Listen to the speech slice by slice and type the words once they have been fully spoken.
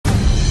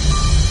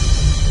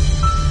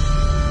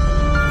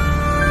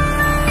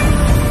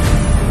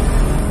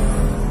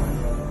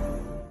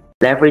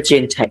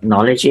Leveraging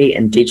technology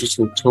and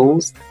digital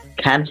tools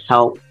can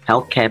help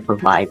healthcare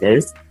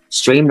providers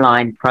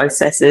streamline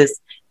processes,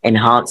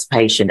 enhance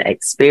patient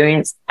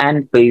experience,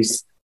 and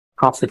boost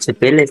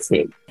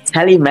profitability.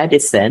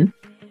 Telemedicine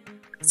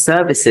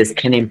services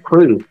can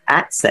improve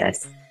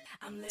access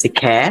to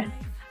care,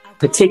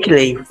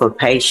 particularly for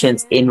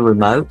patients in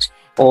remote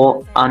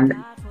or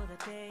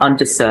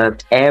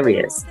underserved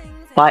areas.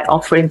 By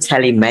offering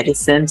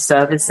telemedicine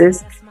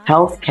services,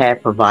 healthcare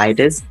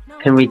providers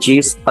can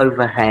reduce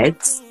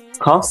overheads,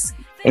 costs,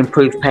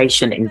 improve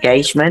patient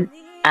engagement,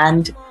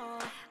 and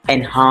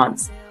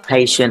enhance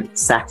patient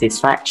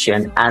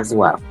satisfaction as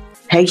well.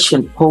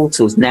 Patient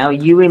portals. Now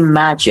you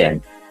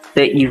imagine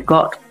that you've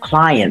got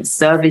clients,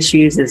 service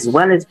users, as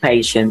well as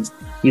patients.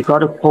 You've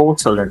got a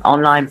portal, an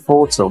online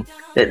portal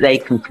that they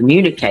can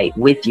communicate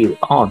with you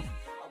on.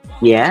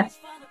 Yeah?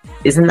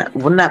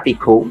 Wouldn't that be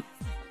cool?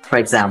 For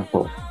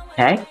example,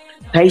 okay?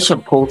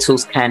 Patient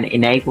portals can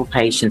enable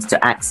patients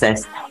to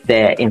access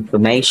their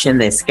information,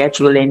 their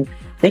scheduling.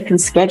 They can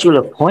schedule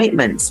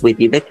appointments with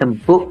you. They can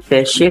book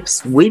their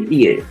shifts with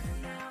you.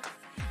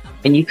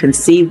 And you can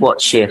see what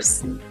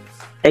shifts.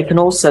 They can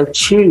also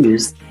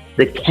choose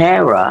the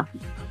carer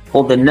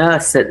or the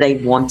nurse that they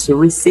want to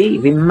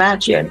receive.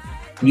 Imagine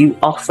you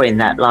offering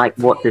that, like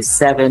what the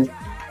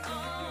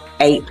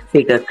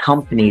 7-8-figure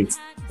companies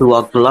who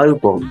are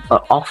global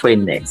are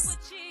offering this.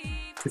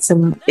 It's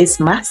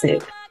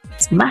massive.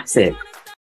 It's massive.